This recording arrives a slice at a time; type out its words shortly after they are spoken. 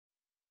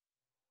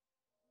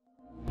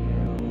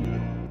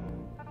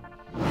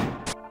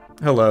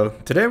Hello,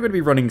 today I'm going to be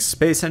running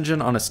Space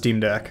Engine on a Steam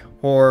Deck,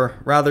 or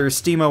rather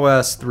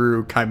SteamOS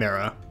through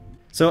Chimera.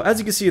 So as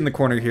you can see in the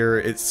corner here,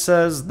 it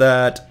says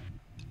that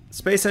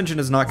Space Engine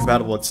is not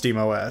compatible with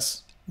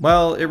SteamOS.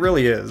 Well, it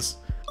really is.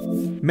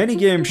 Many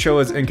games show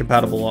as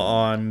incompatible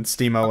on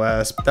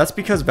SteamOS, but that's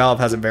because Valve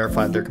hasn't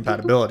verified their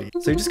compatibility.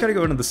 So you just gotta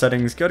go into the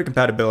settings, go to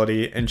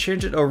compatibility, and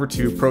change it over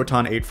to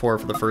Proton 8.4 for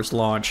the first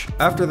launch.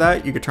 After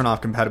that, you could turn off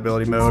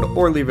compatibility mode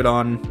or leave it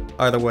on.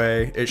 Either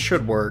way, it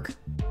should work.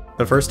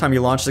 The first time you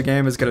launch the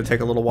game is going to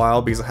take a little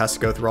while because it has to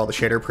go through all the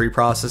shader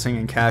pre-processing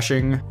and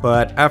caching,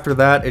 but after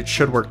that it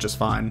should work just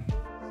fine.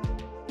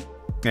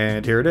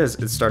 And here it is,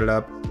 it started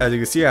up. As you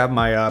can see, I have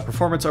my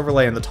performance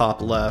overlay in the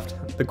top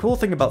left. The cool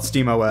thing about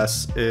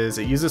SteamOS is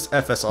it uses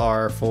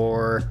FSR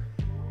for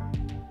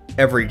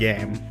every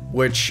game,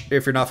 which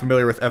if you're not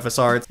familiar with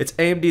FSR, it's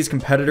AMD's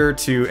competitor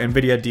to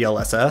NVIDIA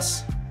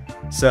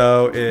DLSS,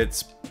 so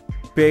it's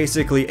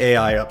basically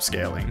AI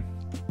upscaling.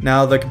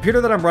 Now the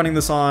computer that I'm running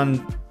this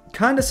on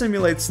kind of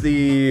simulates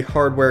the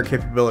hardware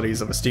capabilities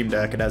of a Steam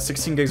Deck. It has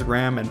 16 gigs of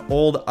RAM, an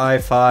old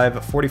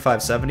i5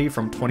 4570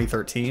 from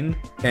 2013,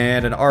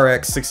 and an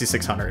RX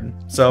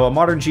 6600. So a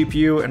modern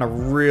GPU and a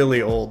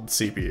really old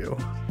CPU.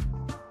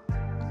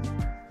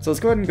 So let's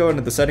go ahead and go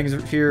into the settings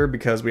here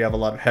because we have a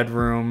lot of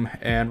headroom,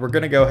 and we're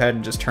going to go ahead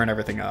and just turn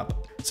everything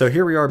up. So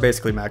here we are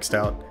basically maxed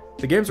out.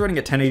 The game's running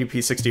at 1080p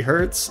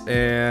 60Hz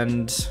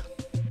and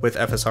with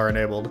FSR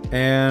enabled.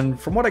 And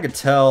from what I could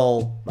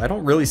tell, I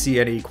don't really see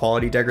any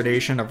quality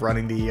degradation of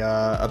running the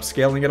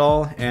upscaling at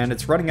all, and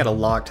it's running at a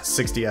locked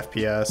 60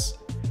 FPS.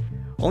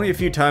 Only a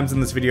few times in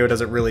this video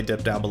does it really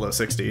dip down below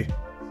 60.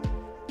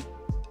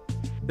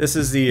 This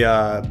is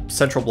the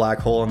central black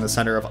hole in the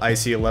center of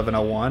IC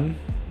 1101,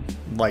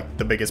 like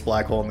the biggest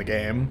black hole in the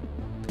game.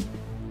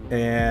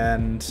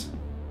 And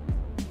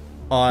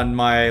on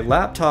my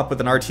laptop with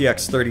an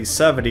RTX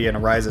 3070 and a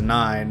Ryzen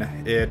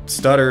 9, it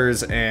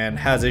stutters and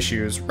has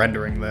issues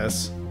rendering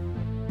this.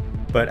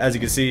 But as you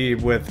can see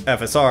with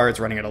FSR,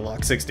 it's running at a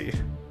lock 60.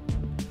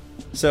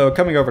 So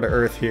coming over to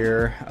Earth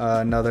here,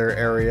 another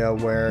area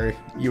where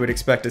you would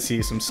expect to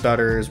see some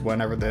stutters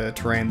whenever the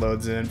terrain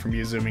loads in from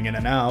you zooming in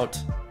and out,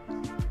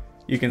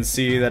 you can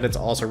see that it's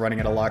also running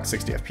at a lock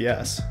 60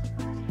 FPS.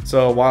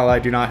 So while I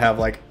do not have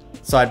like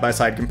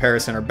side-by-side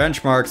comparison or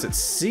benchmarks, it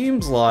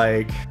seems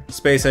like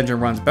Space Engine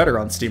runs better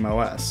on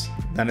SteamOS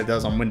than it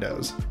does on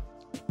Windows.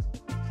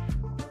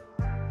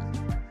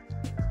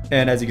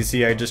 And as you can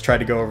see, I just tried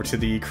to go over to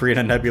the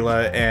Carina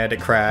Nebula and it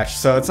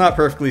crashed. So it's not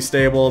perfectly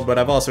stable, but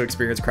I've also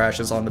experienced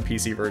crashes on the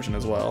PC version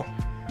as well,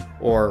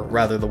 or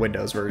rather the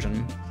Windows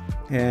version.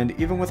 And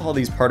even with all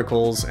these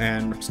particles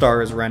and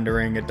stars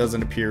rendering, it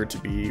doesn't appear to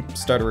be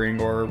stuttering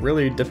or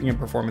really dipping in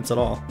performance at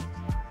all.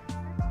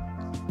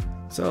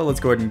 So let's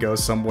go ahead and go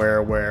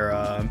somewhere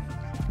where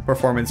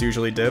performance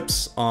usually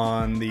dips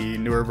on the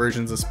newer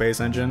versions of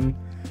Space Engine.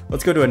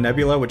 Let's go to a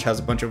nebula, which has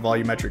a bunch of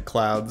volumetric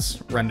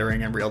clouds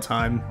rendering in real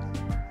time.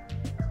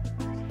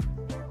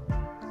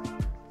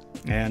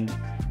 And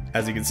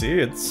as you can see,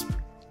 it's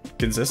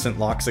consistent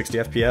lock 60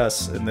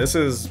 FPS, and this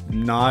is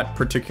not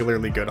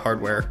particularly good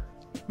hardware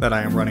that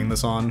I am running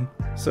this on.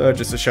 So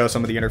just to show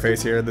some of the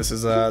interface here, this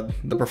is the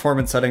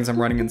performance settings I'm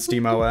running in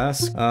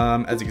SteamOS.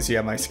 As you can see, I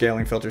have my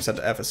scaling filter set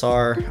to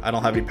FSR. I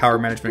don't have any power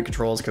management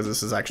controls because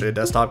this is actually a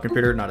desktop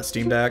computer, not a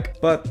Steam Deck,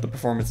 but the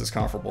performance is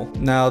comparable.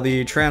 Now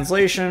the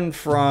translation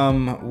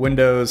from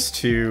Windows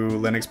to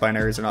Linux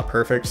binaries are not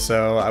perfect,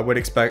 so I would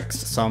expect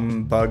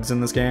some bugs in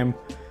this game.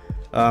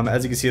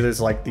 As you can see, there's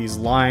like these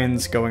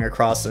lines going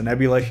across the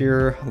nebula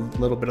here, a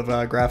little bit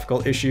of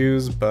graphical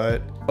issues,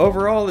 but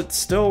overall it's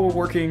still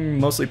working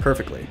mostly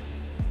perfectly.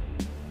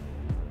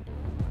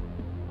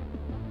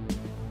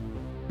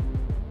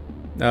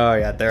 Oh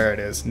yeah, there it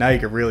is. Now you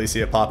can really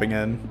see it popping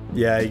in.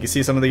 Yeah, you can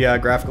see some of the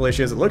graphical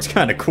issues. It looks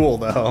kind of cool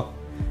though.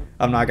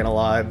 I'm not gonna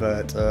lie,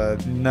 but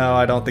no,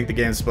 I don't think the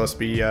game's supposed to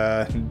be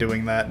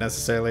doing that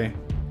necessarily.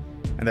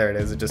 And there it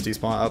is, it just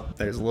despawned. Oh,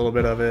 there's a little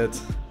bit of it.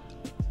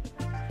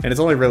 And it's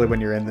only really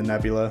when you're in the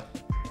nebula.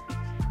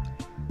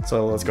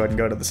 So let's go ahead and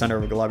go to the center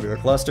of a globular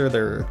cluster.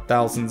 There are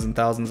thousands and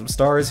thousands of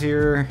stars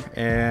here,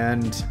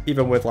 and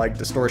even with like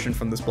distortion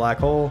from this black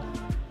hole,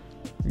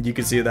 you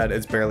can see that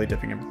it's barely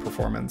dipping in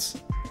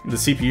performance. The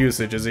CPU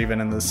usage is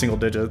even in the single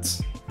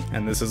digits,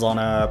 and this is on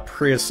a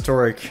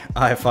prehistoric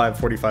i5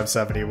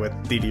 4570 with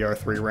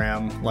DDR3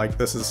 RAM. Like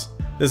this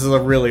is a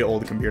really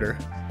old computer,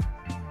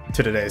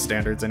 to today's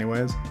standards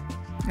anyways.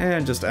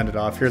 And just to end it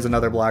off, here's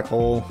another black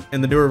hole.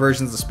 In the newer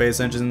versions of Space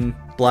Engine,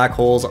 black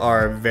holes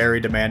are very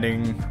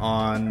demanding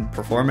on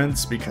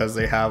performance because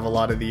they have a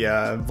lot of the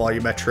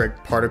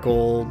volumetric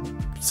particle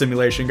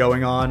simulation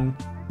going on,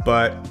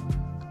 but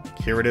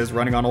here it is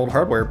running on old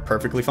hardware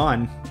perfectly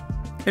fine.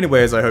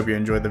 Anyways, I hope you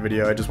enjoyed the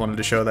video. I just wanted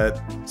to show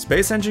that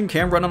Space Engine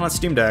can run on a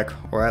Steam Deck,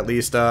 or at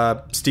least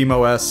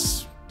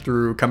SteamOS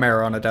through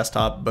Chimera on a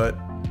desktop, but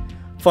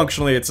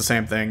functionally it's the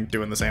same thing,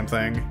 doing the same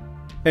thing.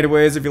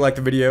 Anyways, if you liked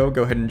the video,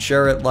 go ahead and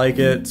share it, like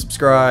it,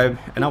 subscribe,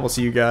 and I will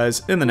see you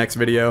guys in the next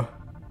video.